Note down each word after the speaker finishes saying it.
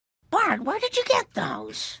Bart, where did you get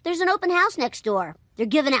those? There's an open house next door. They're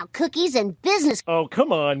giving out cookies and business. Oh,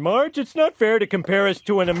 come on, Marge. It's not fair to compare us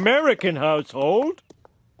to an American household.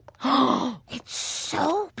 It's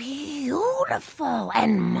so beautiful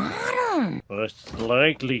and modern. A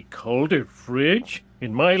slightly colder fridge?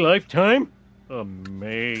 In my lifetime?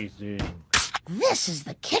 Amazing. This is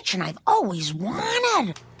the kitchen I've always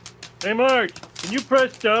wanted. Hey, Marge, can you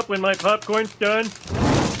press stop when my popcorn's done?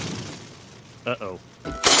 Uh-oh.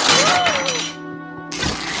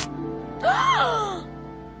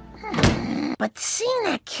 But seeing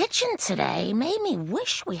that kitchen today made me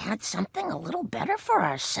wish we had something a little better for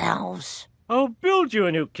ourselves. I'll build you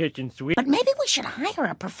a new kitchen, sweet. But maybe we should hire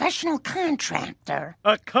a professional contractor.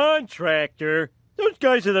 A contractor? Those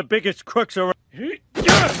guys are the biggest crooks around.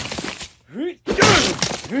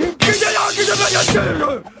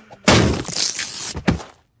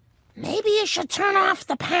 Maybe you should turn off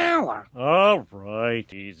the power. All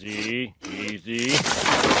right, easy, easy.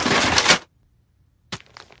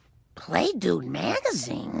 Play Dude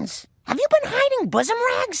magazines? Have you been hiding bosom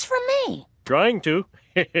rags from me? Trying to.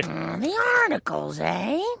 The articles,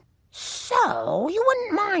 eh? So, you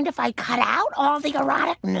wouldn't mind if I cut out all the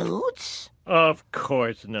erotic nudes? Of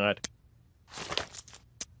course not.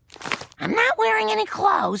 I'm not wearing any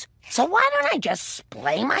clothes, so why don't I just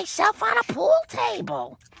splay myself on a pool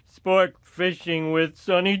table? Sport fishing with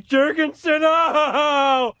Sonny Jurgensen.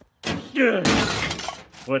 Oh!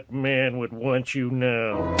 What man would want you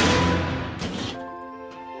now?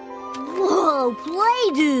 Whoa,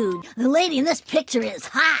 Play Dude! The lady in this picture is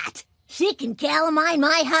hot. She can calamine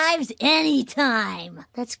my hives anytime.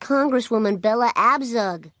 That's Congresswoman Bella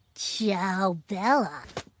Abzug. Ciao, Bella.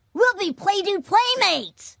 We'll be Play Dude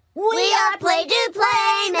Playmates. We are Play Dude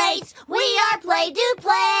Playmates. We are Play Dude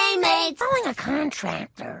Playmates. Calling a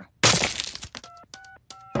contractor.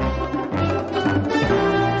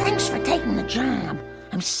 Thanks for taking the job.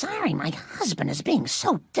 I'm sorry my husband is being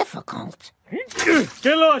so difficult.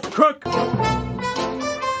 Get lost, crook!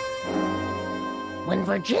 When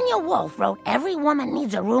Virginia Woolf wrote Every Woman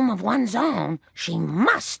Needs a Room of One's Own, she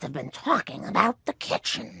must have been talking about the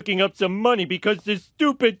kitchen. Picking up some money because this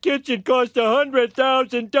stupid kitchen cost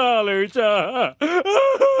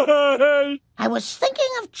 $100,000. I was thinking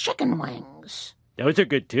of chicken wings. Those are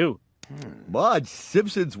good, too. Marge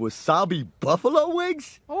Simpson's wasabi buffalo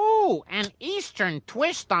wings? Oh, an Eastern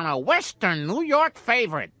twist on a Western New York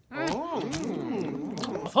favorite.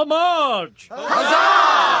 For Marge!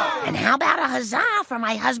 Huzzah! And how about a huzzah for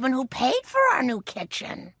my husband who paid for our new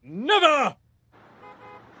kitchen? Never!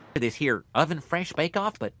 This here oven fresh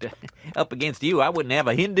bake-off, but up against you, I wouldn't have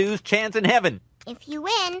a Hindu's chance in heaven. If you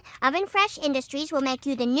win, Oven Fresh Industries will make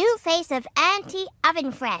you the new face of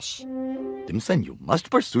anti-Oven Fresh. Timson, you must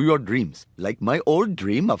pursue your dreams, like my old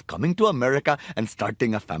dream of coming to America and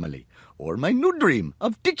starting a family, or my new dream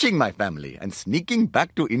of ditching my family and sneaking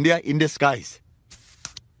back to India in disguise.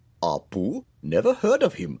 Apu? Never heard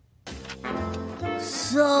of him.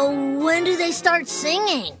 So, when do they start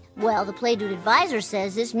singing? Well, the Play Dude advisor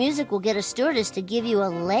says this music will get a stewardess to give you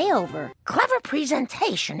a layover. Clever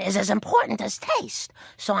presentation is as important as taste,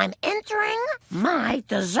 so I'm entering my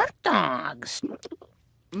dessert dogs.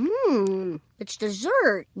 It's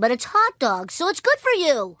dessert, but it's hot dogs, so it's good for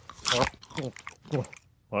you.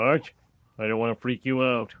 Marge, I don't want to freak you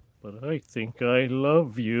out, but I think I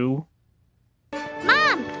love you.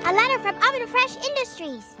 Mom, a letter from Oven Fresh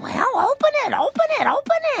Industries. Well, open it, open it,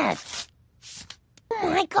 open it. Oh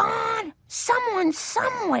my God, someone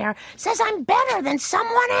somewhere says I'm better than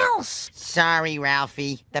someone else. Sorry,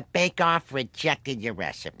 Ralphie. The bake-off rejected your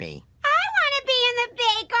recipe. I want to be in the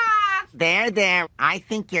bake-off. There. I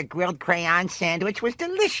think your grilled crayon sandwich was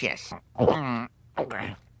delicious. Can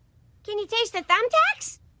you taste the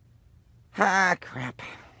thumbtacks? Ah, crap.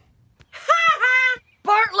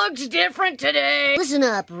 Bart looks different today. Listen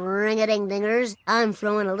up, ring-a-ding-dingers. I'm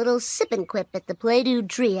throwing a little sip-and quip at the Play Dude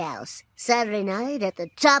Treehouse. Saturday night at the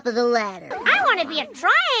top of the ladder. I want to be a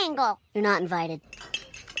triangle. You're not invited.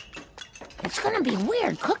 It's gonna be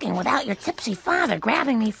weird cooking without your tipsy father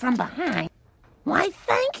grabbing me from behind. Why,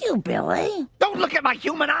 thank you, Billy. Don't look at my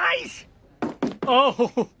human eyes!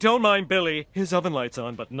 Oh, don't mind Billy. His oven light's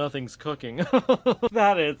on, but nothing's cooking.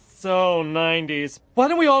 That is so 90s. Why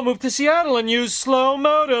don't we all move to Seattle and use slow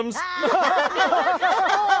modems?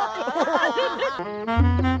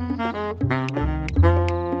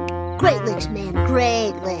 Great licks, man,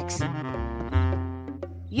 great licks.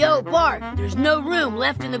 Yo, Bart, there's no room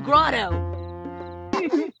left in the grotto.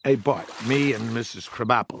 Hey, Bart, me and Mrs.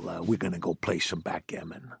 Krabappel, we're gonna go play some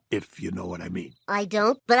backgammon, if you know what I mean. I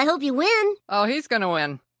don't, but I hope you win. Oh, he's gonna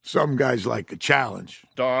win. Some guys like a challenge.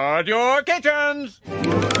 Start your kitchens!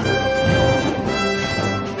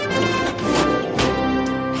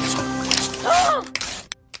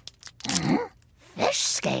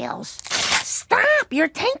 you're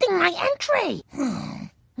tainting my entry.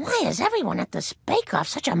 Why is everyone at this bake-off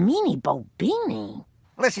such a meanie bobini?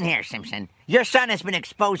 Listen here, Simpson. Your son has been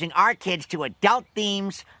exposing our kids to adult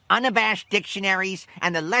themes, unabashed dictionaries,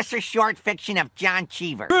 and the lesser short fiction of John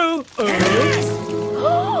Cheever.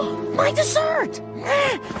 My dessert!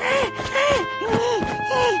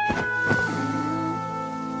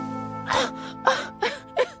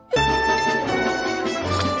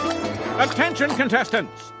 Attention,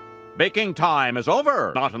 contestants! Baking time is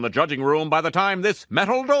over. Not in the judging room by the time this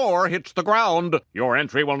metal door hits the ground. Your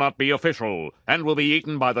entry will not be official and will be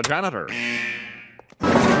eaten by the janitor. I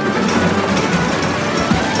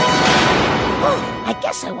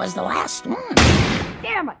guess I was the last one.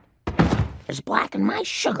 Damn it! There's black in my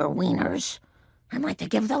sugar wieners. I'd like to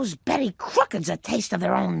give those Betty Crookeds a taste of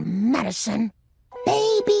their own medicine.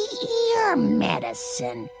 Baby ear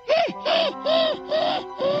medicine.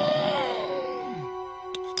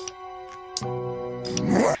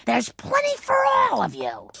 There's plenty for all of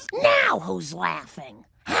you. Now who's laughing?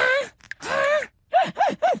 Huh? Huh?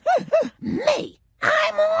 Me.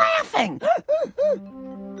 I'm laughing.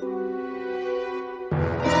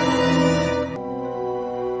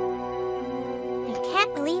 I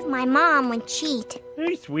can't believe my mom would cheat.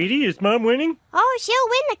 Hey, sweetie, is Mom winning? Oh, she'll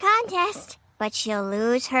win the contest, but she'll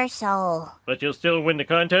lose her soul. But you'll still win the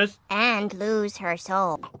contest? And lose her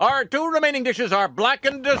soul. Our two remaining dishes are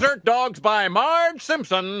blackened dessert dogs by Marge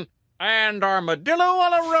Simpson and Armadillo a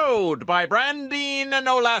la Road by Brandine and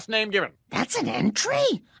no last name given. That's an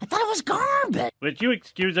entry? I thought it was garbage. Would you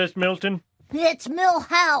excuse us, Milton? It's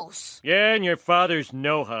Millhouse. Yeah, and your father's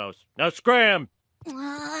no house. Now scram!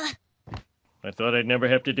 I thought I'd never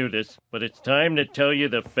have to do this, but it's time to tell you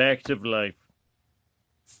the facts of life.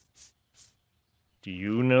 Do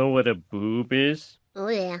you know what a boob is? Oh,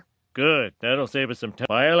 yeah. Good. That'll save us some time.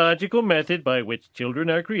 Biological method by which children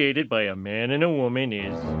are created by a man and a woman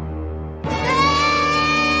is...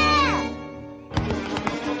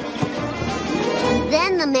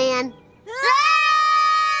 Then the man...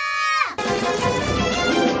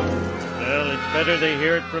 Well, it's better they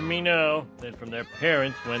hear it from me now than from their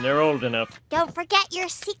parents when they're old enough. Don't forget your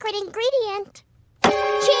secret ingredient.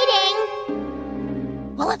 Cheating!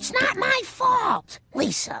 Well, it's not my fault.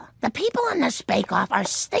 Lisa, the people in this bake-off are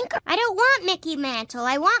stinkers. I don't want Mickey Mantle.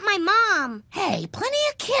 I want my mom. Hey, plenty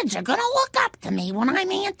of kids are gonna look up to me when I'm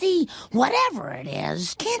Auntie whatever it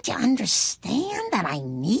is. Can't you understand that I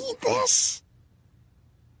need this?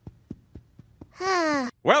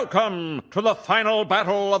 Welcome to the final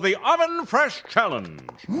battle of the Oven Fresh Challenge.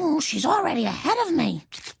 Oh, she's already ahead of me.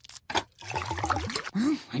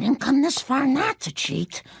 Well, I didn't come this far not to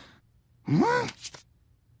cheat.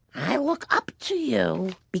 I look up to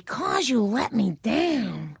you because you let me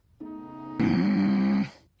down.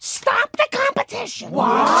 Stop the competition! What?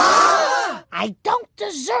 I don't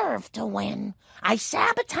deserve to win. I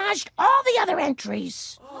sabotaged all the other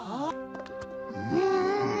entries.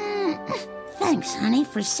 Thanks, honey,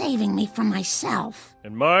 for saving me from myself.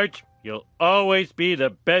 And Marge, you'll always be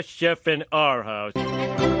the best chef in our house.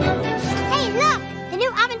 Hey, look! The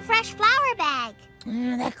new Oven Fresh flour bag.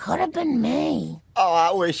 That could have been me. Oh,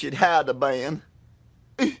 I wish it had been.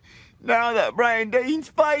 Now that Brandine's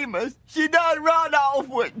famous, she does run off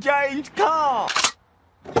with James Caan.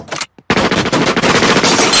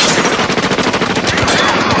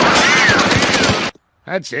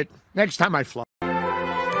 That's it. Next time I fly.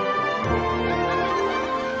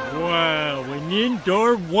 Wow, an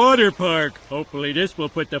indoor water park. Hopefully this will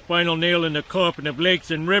put the final nail in the coffin of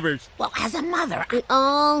lakes and rivers. Well, as a mother, We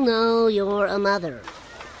all know you're a mother.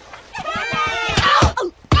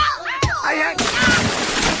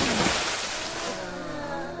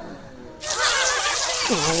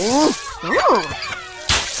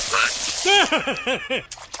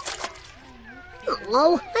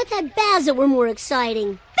 Oh, I thought baths that were more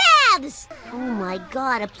exciting. Baths! Oh my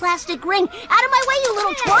god, a plastic ring! Out of my way, you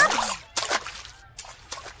little twerps!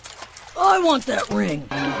 I want that ring.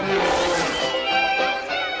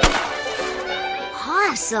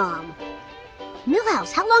 Awesome!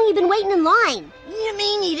 Millhouse, how long you been waiting in line? You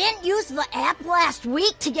mean you didn't use the app last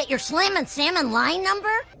week to get your Slammin' Salmon line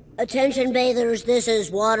number? Attention bathers, this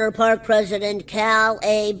is Water Park President Cal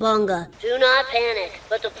A. Bunga. Do not panic,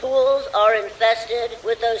 but the pools are infested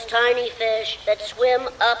with those tiny fish that swim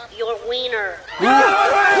up your wiener.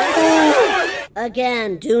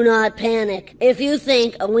 Again, do not panic. If you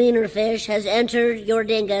think a wiener fish has entered your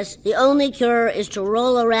dingus, the only cure is to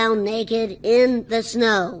roll around naked in the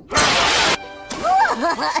snow.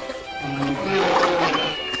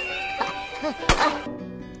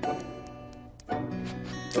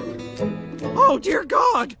 Oh, dear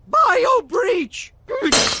God! Bio breach!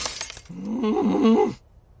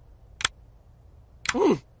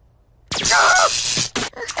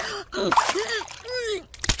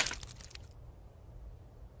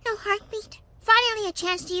 No heartbeat. Finally a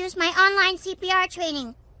chance to use my online CPR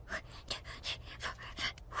training.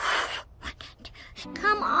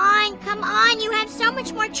 Come on, you have so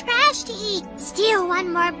much more trash to eat. Steal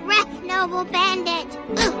one more breath, noble bandit.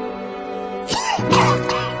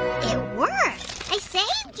 It worked. I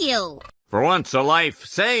saved you. For once, a life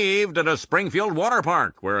saved at a Springfield water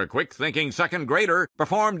park, where a quick-thinking second grader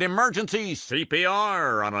performed emergency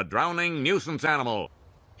CPR on a drowning nuisance animal.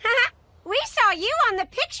 We saw you on the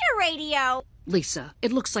picture radio. Lisa,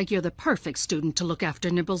 it looks like you're the perfect student to look after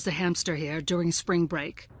Nibbles the hamster here during spring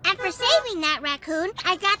break. And for saving that raccoon,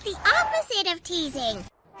 I got the opposite of teasing.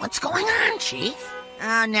 What's going on, Chief?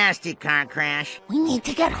 Oh, nasty car crash. We need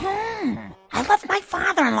to get home. I left my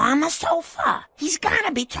father-in-law on the sofa. He's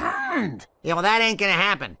gotta be turned. Yeah, well, that ain't gonna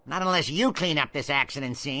happen. Not unless you clean up this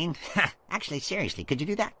accident scene. Actually, seriously, could you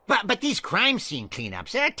do that? But these crime scene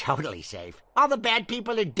cleanups, they're totally safe. All the bad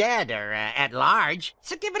people are dead or at large.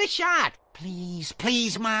 So give it a shot. Please,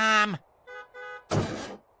 please, Mom.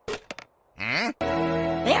 Huh?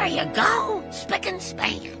 There you go. Spick and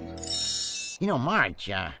span. You know, Marge,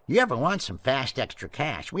 you ever want some fast extra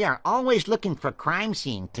cash? We are always looking for crime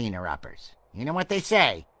scene cleaner-uppers. You know what they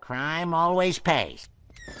say? Crime always pays.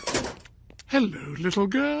 Hello, little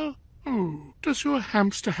girl. Oh, does your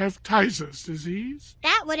hamster have Tyser's disease?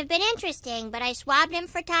 That would have been interesting, but I swabbed him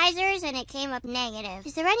for Tyser's and it came up negative.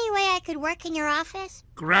 Is there any way I could work in your office?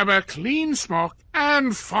 Grab a clean smock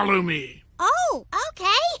and follow me. Oh,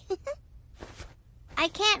 okay. I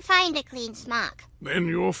can't find a clean smock. Then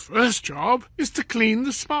your first job is to clean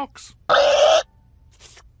the smocks.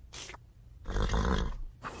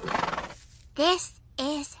 This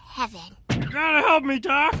is heaven. You gotta help me,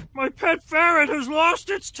 Doc. My pet ferret has lost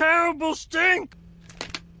its terrible stink.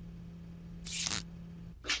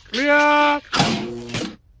 Clear!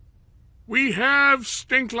 We have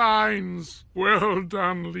stink lines. Well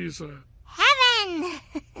done, Lisa. Heaven!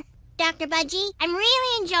 Dr. Budgie, I'm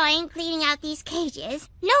really enjoying cleaning out these cages.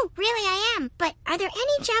 No, really I am. But are there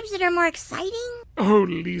any jobs that are more exciting? Oh,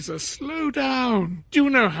 Lisa, slow down. Do you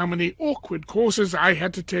know how many awkward courses I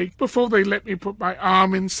had to take before they let me put my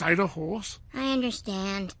arm inside a horse? I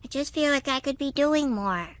understand. I just feel like I could be doing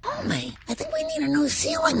more. Homie, I think we need a new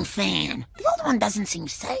ceiling fan. The old one doesn't seem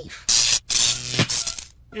safe.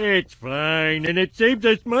 It's fine, and it saved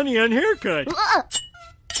us money on haircuts.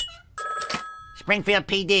 Springfield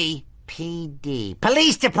PD. PD.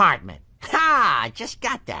 Police Department. Ha! Just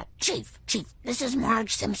got that. Chief, this is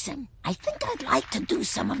Marge Simpson. I think I'd like to do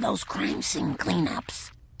some of those crime scene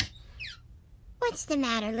cleanups. What's the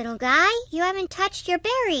matter, little guy? You haven't touched your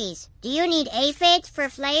berries. Do you need aphids for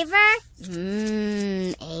flavor?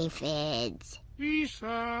 Aphids.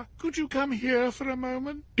 Lisa, could you come here for a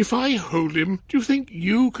moment? If I hold him, do you think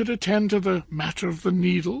you could attend to the matter of the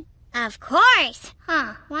needle? Of course.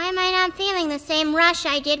 Huh. Why am I not feeling the same rush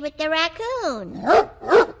I did with the raccoon?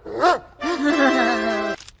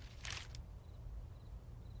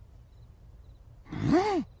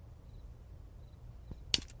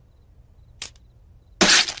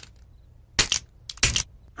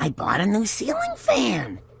 I bought a new ceiling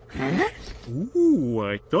fan. Huh? Ooh,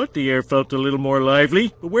 I thought the air felt a little more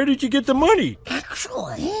lively, but where did you get the money?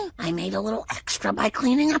 Actually, I made a little extra by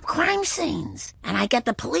cleaning up crime scenes. And I get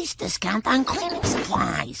the police discount on cleaning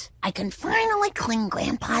supplies. I can finally clean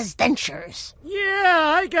Grandpa's dentures.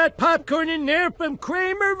 Yeah, I got popcorn in there from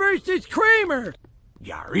Kramer versus Kramer.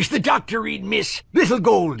 Yar, is the doctor in, miss? Little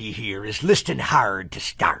Goldie here is listing hard to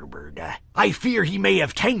starboard. I fear he may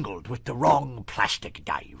have tangled with the wrong plastic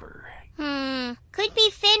diver. Could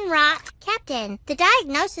be fin rot. Captain, the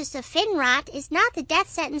diagnosis of fin rot is not the death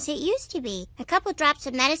sentence it used to be. A couple drops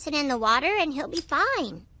of medicine in the water and he'll be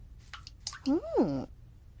fine.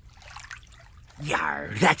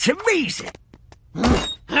 Yar, that's amazing.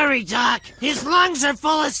 Hurry, Doc. His lungs are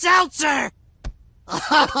full of seltzer.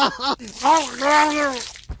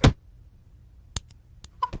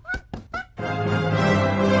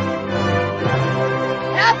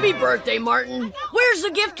 Happy birthday, Martin. Where's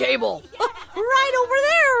the gift table? Right over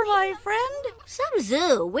there, my friend. Some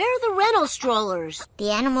zoo. Where are the rental strollers?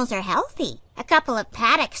 The animals are healthy. A couple of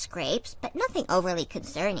paddock scrapes, but nothing overly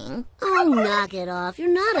concerning. Oh, knock it off. You're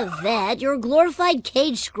not a vet. You're a glorified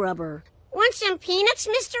cage scrubber. Want some peanuts,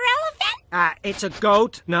 Mr. Elephant? It's a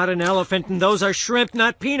goat, not an elephant, and those are shrimp,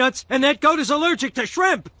 not peanuts, and that goat is allergic to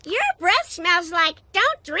shrimp. Your breath smells like,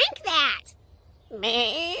 don't drink that.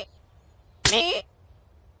 Meh. Meh.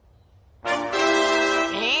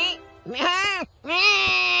 Meh. Meh.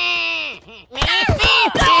 Meh.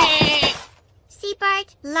 Meh.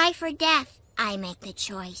 for death, I make the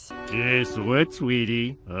choice. Guess what,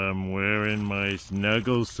 sweetie? I'm wearing my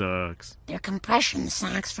snuggle socks. They're compression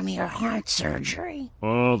socks from your heart surgery.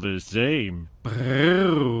 All the same.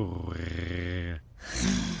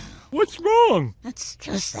 What's wrong? It's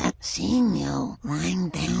just that seeing you lying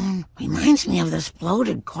down reminds me of this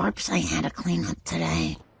bloated corpse I had to clean up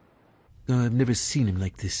today. I've never seen him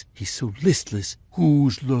like this. He's so listless.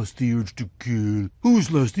 Who's lost the urge to kill?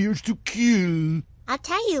 Who's lost the urge to kill? I'll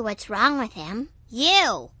tell you what's wrong with him.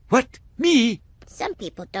 You! What? Me? Some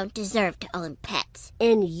people don't deserve to own pets.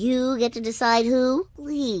 And you get to decide who?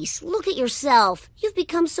 Please, look at yourself. You've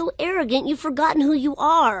become so arrogant you've forgotten who you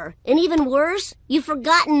are. And even worse, you've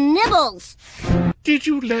forgotten Nibbles. Did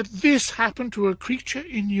you let this happen to a creature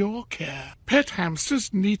in your care? Pet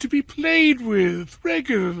hamsters need to be played with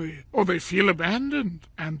regularly, or they feel abandoned,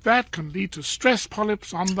 and that can lead to stress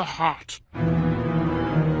polyps on the heart.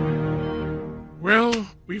 Well,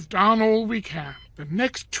 we've done all we can. The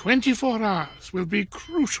next 24 hours will be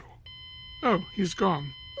crucial. Oh, he's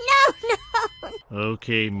gone. No!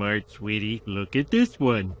 Okay, Marge, sweetie, look at this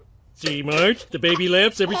one. See, Marge? The baby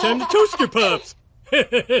laughs every time the toaster pops.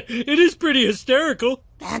 It is pretty hysterical.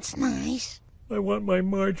 That's nice. I want my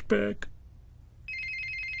Marge back.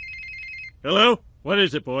 Hello? What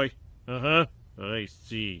is it, boy? Uh-huh. I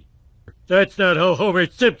see. That's not how Homer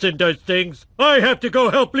Simpson does things. I have to go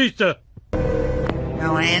help Lisa.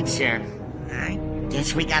 No answer. I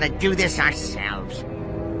guess we gotta do this ourselves.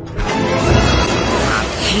 Oh,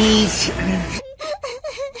 jeez.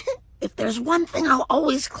 If there's one thing I'll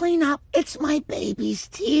always clean up, it's my baby's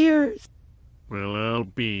tears. Well, I'll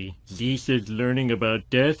be. Lisa's learning about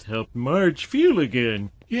death helped Marge feel again.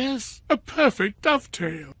 Yes, a perfect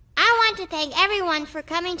dovetail. I want to thank everyone for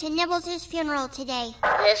coming to Nibbles' funeral today.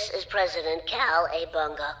 This is President Cal A.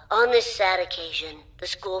 Bunga. On this sad occasion, the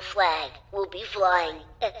school flag will be flying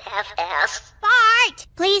at half-mast. Bart!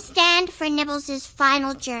 Please stand for Nibbles'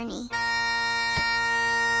 final journey.